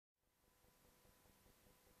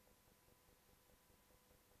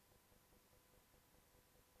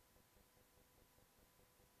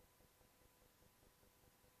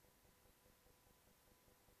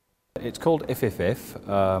It's called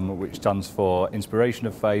IFIFIF, which stands for Inspiration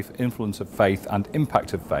of Faith, Influence of Faith and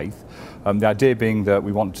Impact of Faith. The idea being that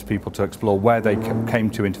we want people to explore where they came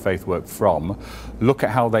to interfaith work from, look at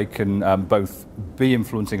how they can both be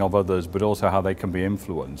influencing of others but also how they can be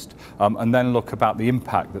influenced, and then look about the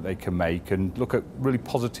impact that they can make and look at really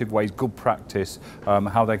positive ways, good practice,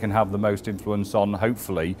 how they can have the most influence on,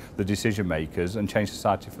 hopefully, the decision makers and change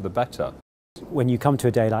society for the better. When you come to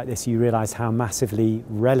a day like this, you realise how massively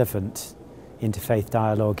relevant interfaith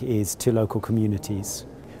dialogue is to local communities.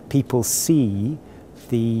 People see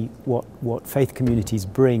what faith communities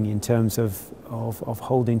bring in terms of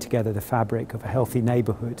holding together the fabric of a healthy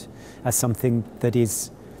neighbourhood as something that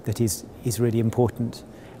is really important.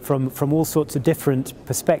 From all sorts of different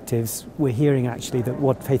perspectives, we're hearing actually that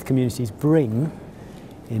what faith communities bring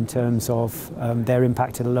in terms of their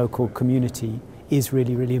impact in a local community is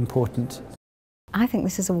really, really important. I think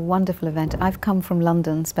this is a wonderful event. I've come from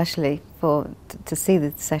London especially to see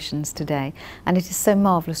the sessions today, and it is so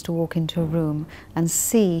marvellous to walk into a room and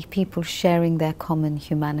see people sharing their common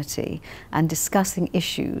humanity and discussing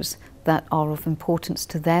issues that are of importance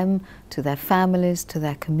to them, to their families, to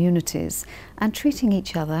their communities, and treating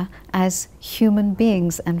each other as human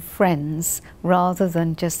beings and friends rather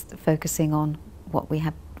than just focusing on what we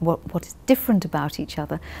have. What is different about each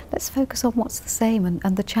other. Let's focus on what's the same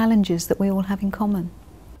and the challenges that we all have in common.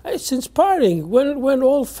 It's inspiring when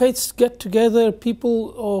all faiths get together,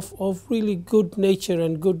 people of really good nature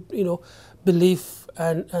and good belief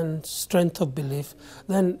and strength of belief,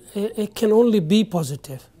 then it can only be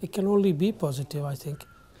positive. It can only be positive, I think.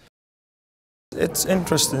 It's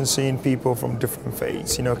interesting seeing people from different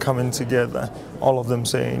faiths, coming together, all of them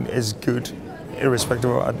saying it's good, irrespective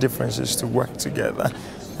of our differences, to work together.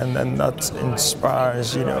 And then that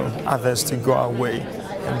inspires, others to go away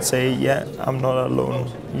and say, yeah, I'm not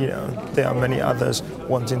alone. There are many others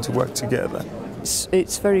wanting to work together.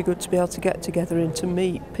 It's very good to be able to get together and to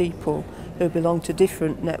meet people who belong to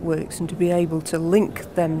different networks and to be able to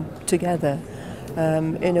link them together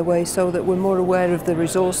in a way so that we're more aware of the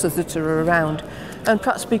resources that are around and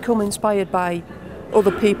perhaps become inspired by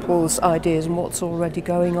other people's ideas and what's already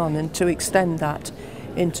going on, and to extend that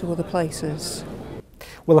into other places.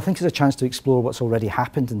 Well, I think it's a chance to explore what's already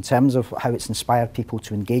happened in terms of how it's inspired people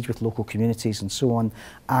to engage with local communities and so on,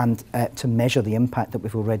 and to measure the impact that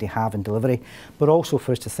we've already have in delivery, but also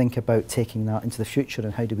for us to think about taking that into the future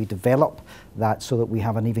and how do we develop that so that we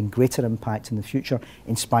have an even greater impact in the future,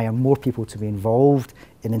 inspire more people to be involved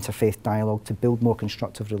in interfaith dialogue, to build more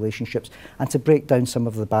constructive relationships and to break down some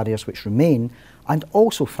of the barriers which remain, and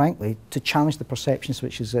also, frankly, to challenge the perceptions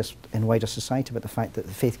which exist in wider society about the fact that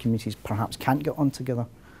the faith communities perhaps can't get on together.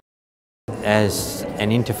 As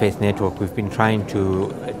an interfaith network, we've been trying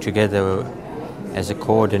to, together as a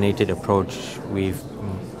coordinated approach, we've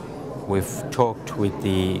talked with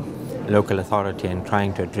the local authority and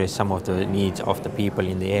trying to address some of the needs of the people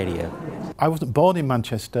in the area. I wasn't born in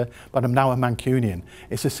Manchester, but I'm now a Mancunian.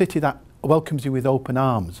 It's a city that welcomes you with open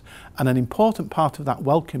arms, and an important part of that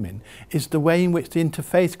welcoming is the way in which the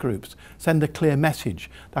interfaith groups send a clear message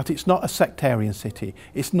that it's not a sectarian city,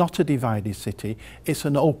 it's not a divided city, it's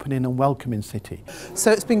an opening and welcoming city.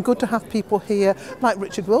 So it's been good to have people here like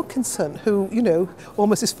Richard Wilkinson, who,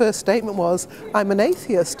 almost his first statement was, I'm an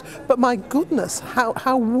atheist, but my goodness,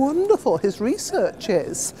 how wonderful his research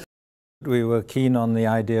is. We were keen on the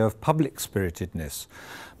idea of public spiritedness,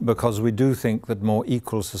 because we do think that more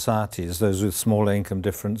equal societies, those with smaller income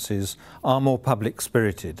differences, are more public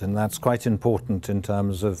spirited, and that's quite important in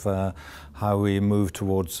terms of how we move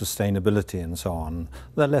towards sustainability and so on.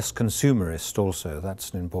 They're less consumerist also,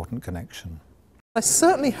 that's an important connection. I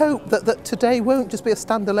certainly hope that today won't just be a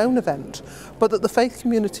standalone event, but that the faith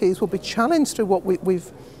communities will be challenged through what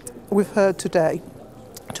we've heard today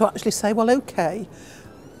to actually say, well, okay,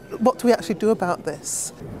 what do we actually do about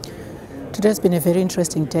this? Today has been a very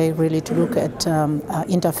interesting day, really, to look at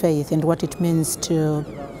interfaith and what it means to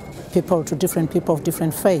different people of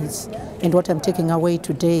different faiths. And what I'm taking away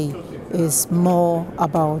today is more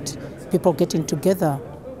about people getting together,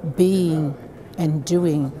 being and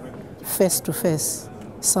doing face to face,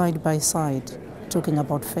 side by side, talking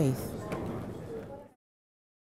about faith.